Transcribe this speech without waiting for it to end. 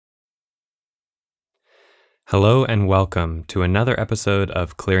Hello and welcome to another episode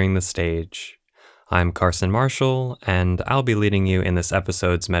of Clearing the Stage. I'm Carson Marshall, and I'll be leading you in this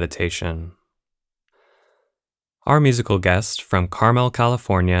episode's meditation. Our musical guest from Carmel,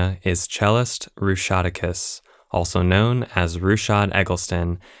 California is cellist Rushad, also known as Rushad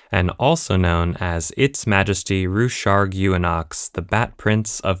Eggleston, and also known as Its Majesty Rusharg Uinox, the Bat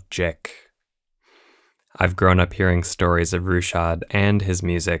Prince of Jik. I've grown up hearing stories of Rushad and his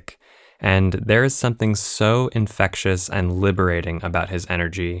music, and there is something so infectious and liberating about his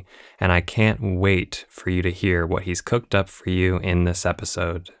energy, and I can't wait for you to hear what he's cooked up for you in this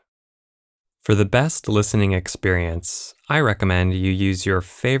episode. For the best listening experience, I recommend you use your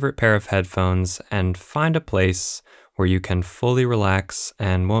favorite pair of headphones and find a place where you can fully relax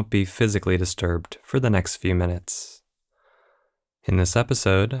and won't be physically disturbed for the next few minutes. In this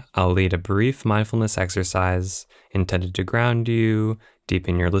episode, I'll lead a brief mindfulness exercise intended to ground you,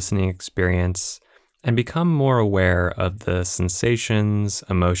 deepen your listening experience, and become more aware of the sensations,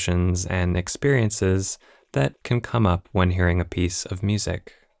 emotions, and experiences that can come up when hearing a piece of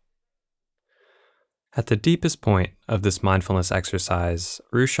music. At the deepest point of this mindfulness exercise,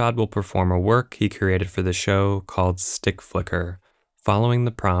 Rushad will perform a work he created for the show called Stick Flicker, following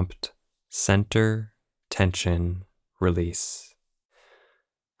the prompt, Center, Tension, Release.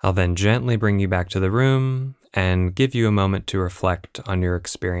 I'll then gently bring you back to the room and give you a moment to reflect on your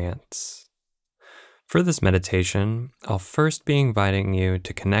experience. For this meditation, I'll first be inviting you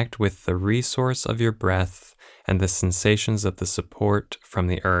to connect with the resource of your breath and the sensations of the support from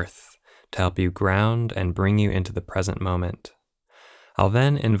the earth to help you ground and bring you into the present moment. I'll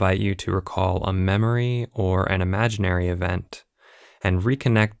then invite you to recall a memory or an imaginary event and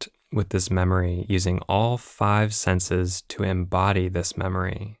reconnect with this memory using all 5 senses to embody this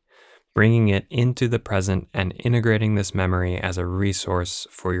memory, bringing it into the present and integrating this memory as a resource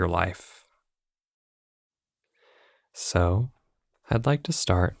for your life. So, I'd like to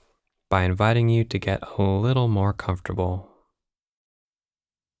start by inviting you to get a little more comfortable.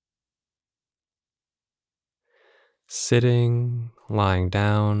 Sitting, lying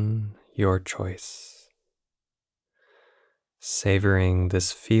down, your choice. Savoring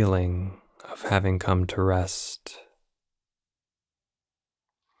this feeling of having come to rest,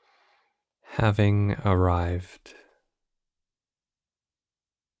 having arrived.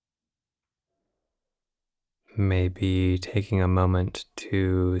 Maybe taking a moment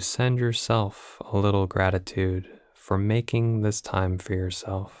to send yourself a little gratitude for making this time for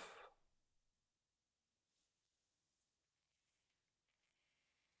yourself.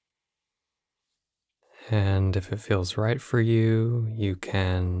 And if it feels right for you, you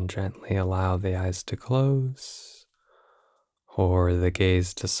can gently allow the eyes to close or the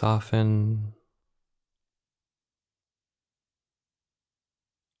gaze to soften.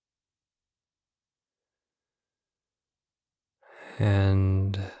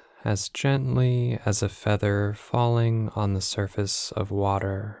 And as gently as a feather falling on the surface of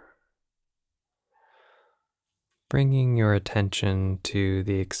water, bringing your attention to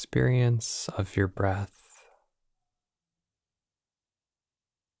the experience of your breath.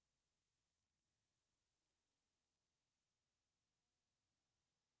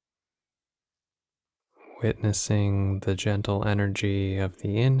 Witnessing the gentle energy of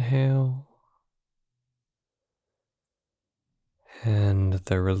the inhale and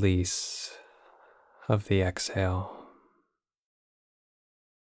the release of the exhale.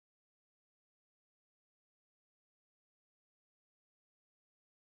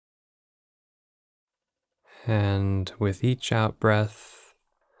 And with each out breath,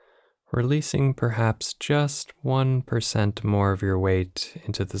 releasing perhaps just 1% more of your weight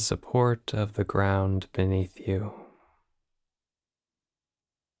into the support of the ground beneath you.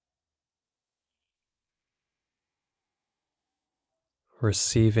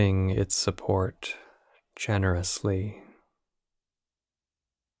 Receiving its support generously.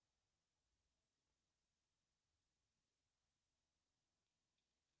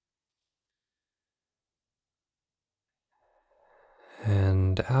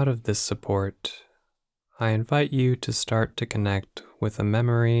 And out of this support, I invite you to start to connect with a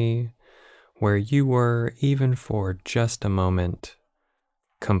memory where you were, even for just a moment,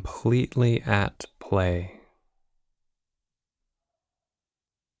 completely at play.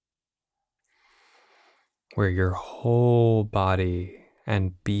 Where your whole body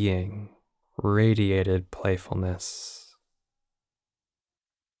and being radiated playfulness.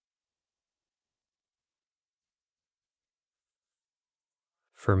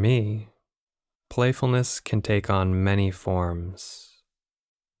 For me, playfulness can take on many forms.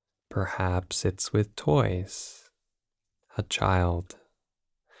 Perhaps it's with toys, a child,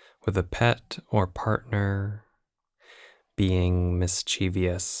 with a pet or partner, being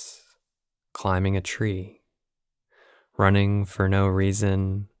mischievous, climbing a tree, running for no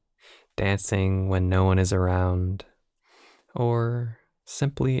reason, dancing when no one is around, or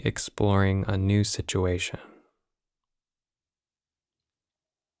simply exploring a new situation.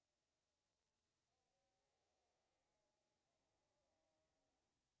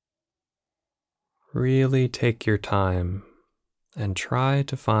 Really take your time and try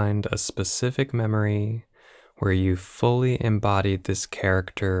to find a specific memory where you fully embodied this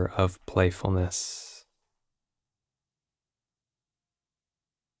character of playfulness.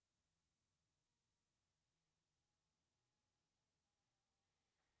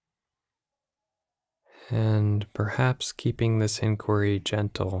 And perhaps keeping this inquiry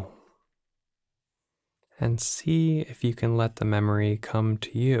gentle, and see if you can let the memory come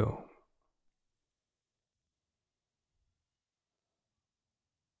to you.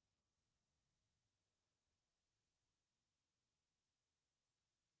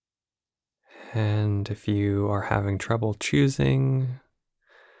 And if you are having trouble choosing,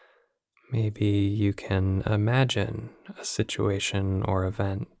 maybe you can imagine a situation or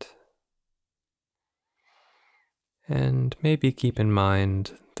event. And maybe keep in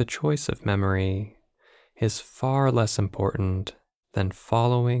mind the choice of memory is far less important than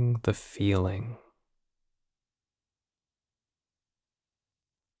following the feeling.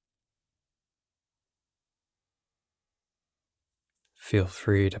 Feel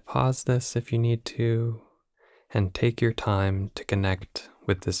free to pause this if you need to, and take your time to connect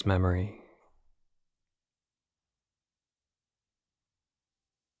with this memory.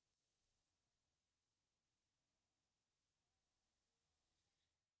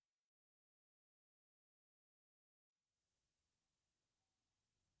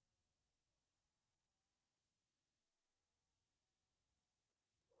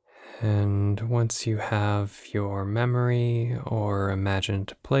 And once you have your memory or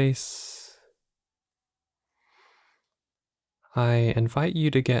imagined place, I invite you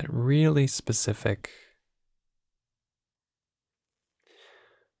to get really specific.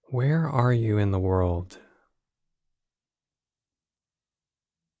 Where are you in the world?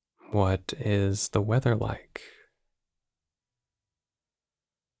 What is the weather like?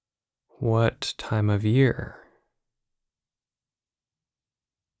 What time of year?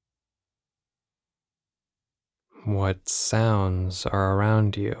 What sounds are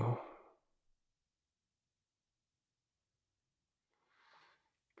around you?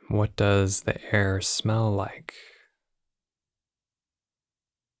 What does the air smell like?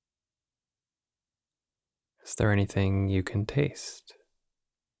 Is there anything you can taste?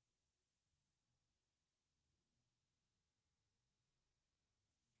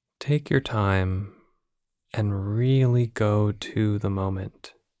 Take your time and really go to the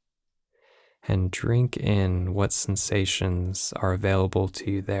moment and drink in what sensations are available to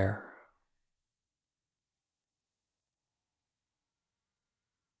you there.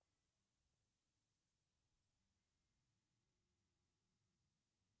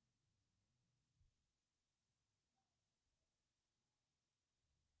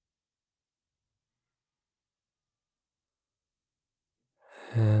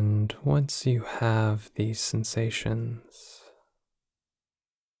 And once you have these sensations,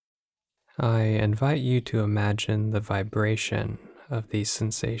 I invite you to imagine the vibration of these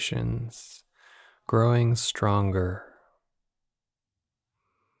sensations growing stronger,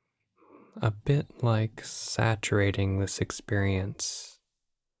 a bit like saturating this experience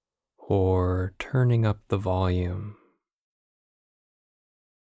or turning up the volume.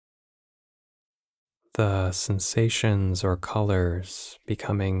 The sensations or colors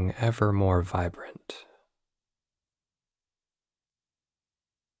becoming ever more vibrant.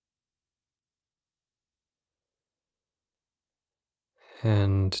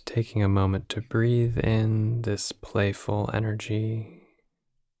 And taking a moment to breathe in this playful energy.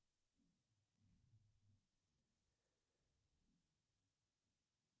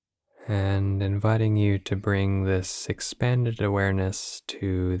 And inviting you to bring this expanded awareness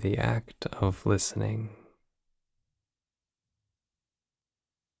to the act of listening.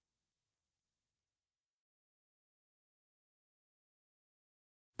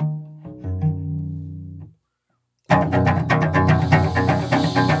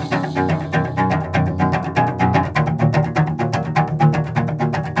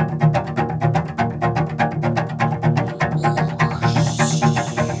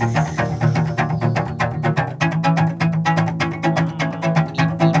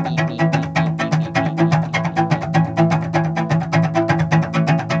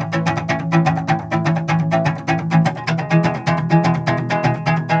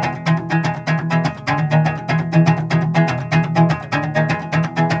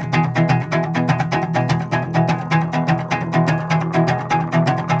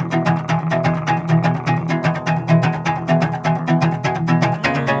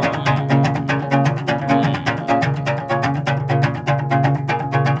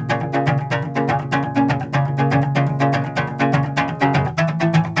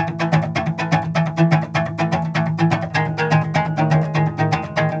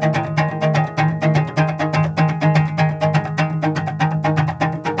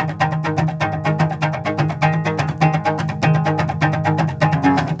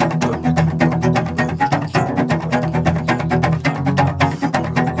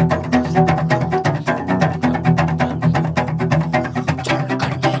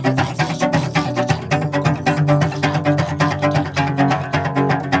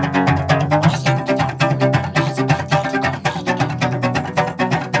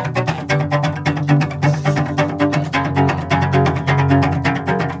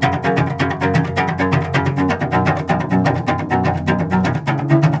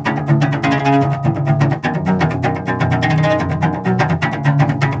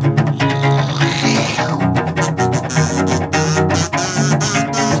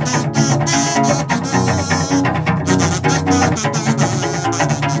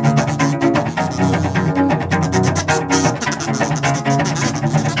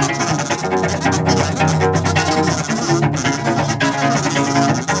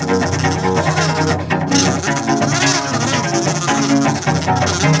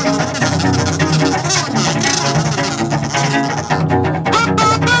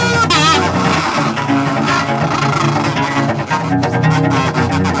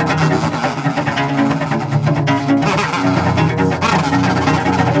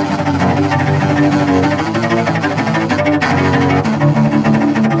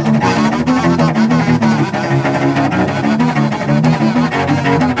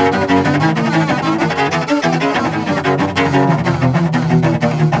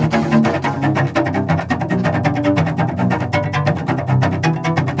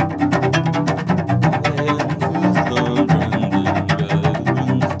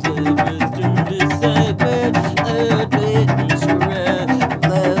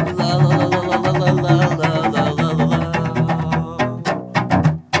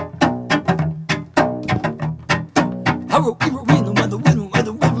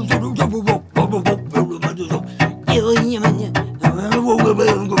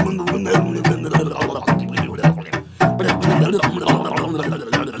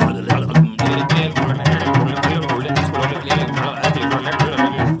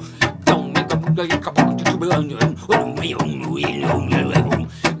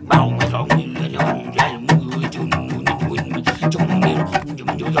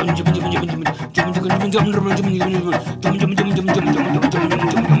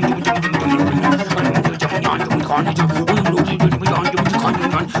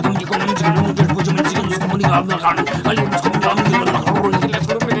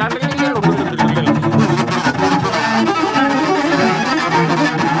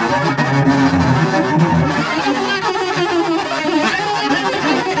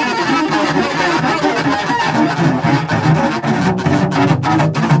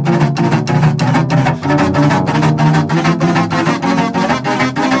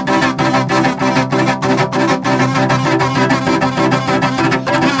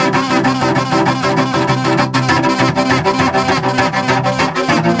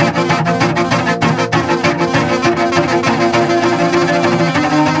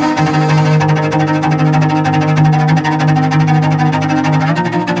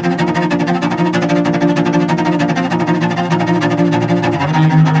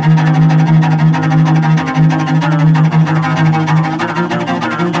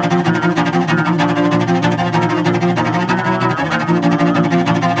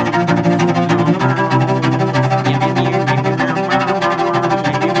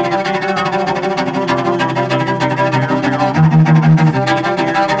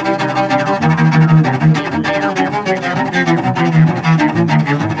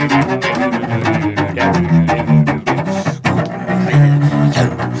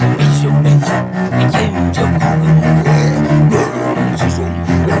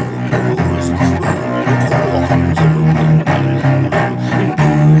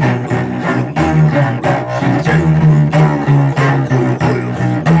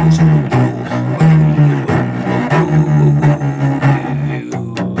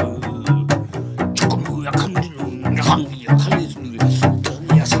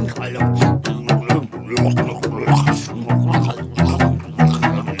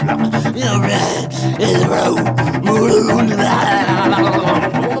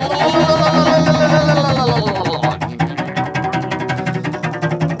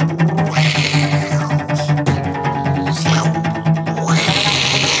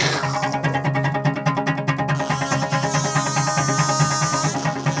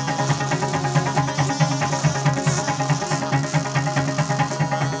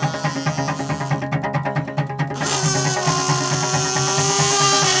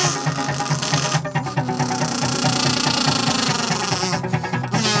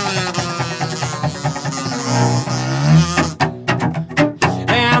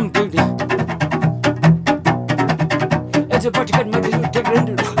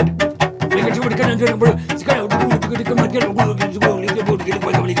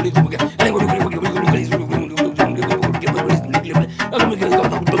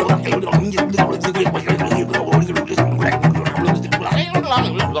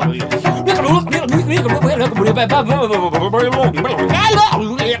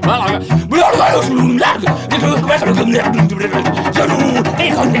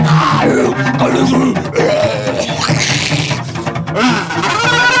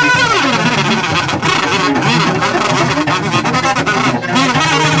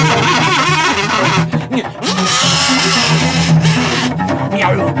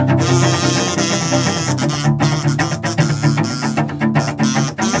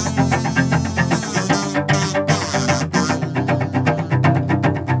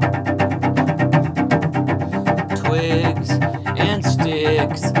 Twigs and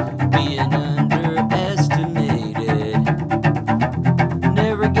sticks being under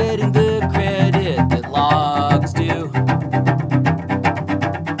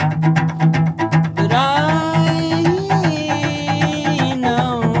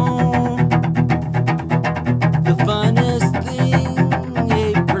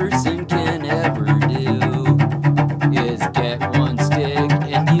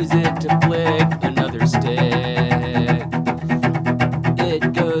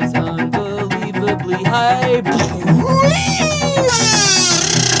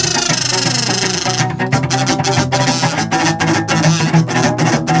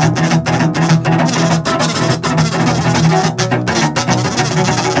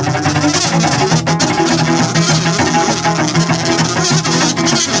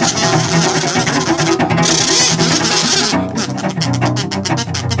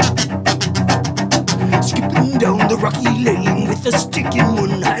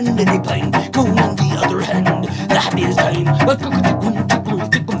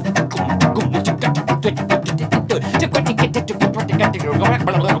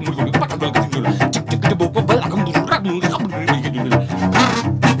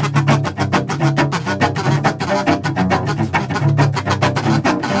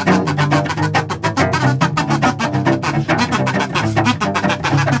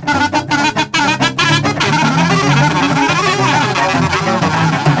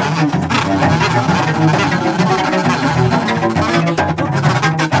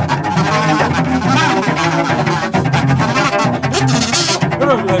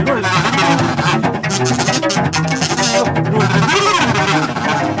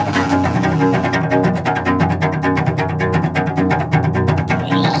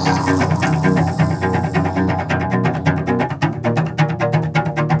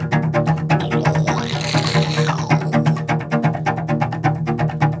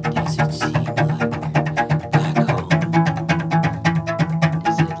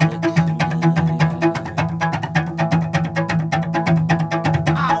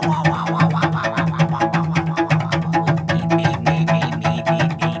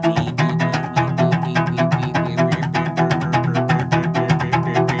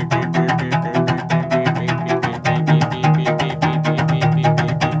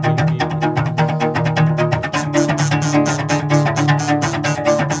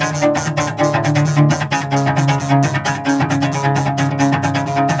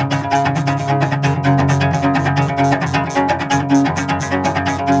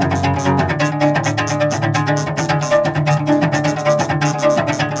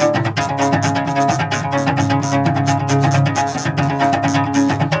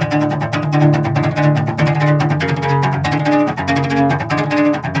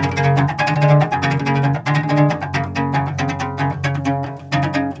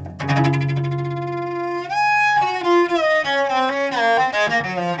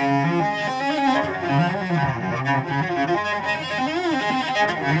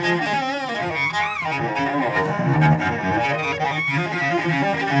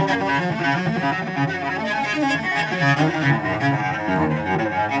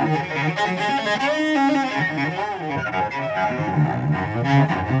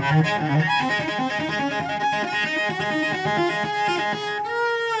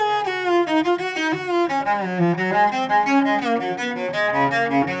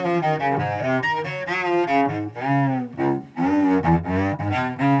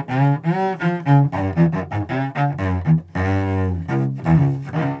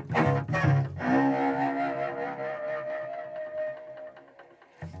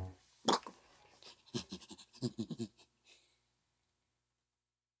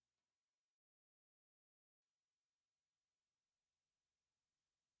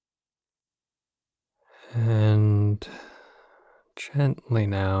And gently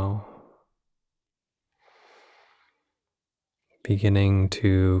now, beginning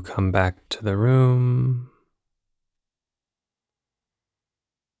to come back to the room,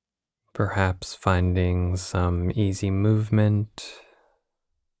 perhaps finding some easy movement,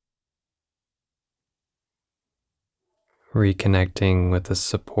 reconnecting with the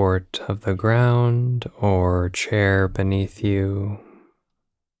support of the ground or chair beneath you.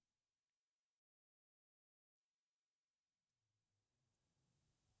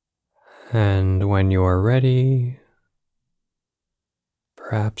 And when you are ready,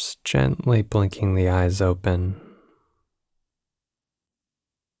 perhaps gently blinking the eyes open.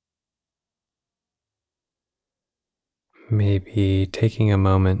 Maybe taking a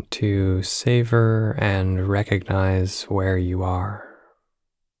moment to savor and recognize where you are.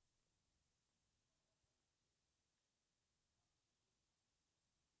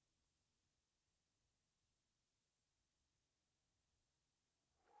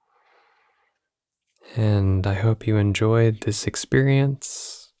 And I hope you enjoyed this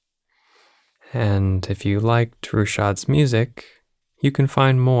experience. And if you liked Rushad's music, you can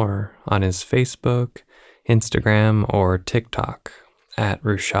find more on his Facebook, Instagram, or TikTok at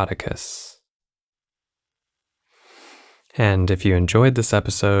Rushadicus. And if you enjoyed this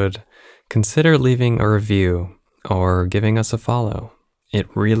episode, consider leaving a review or giving us a follow. It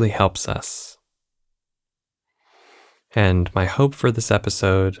really helps us. And my hope for this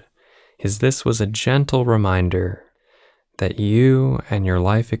episode is this was a gentle reminder that you and your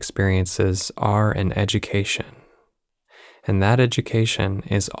life experiences are an education, and that education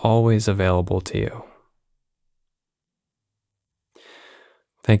is always available to you.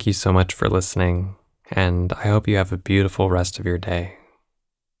 Thank you so much for listening, and I hope you have a beautiful rest of your day.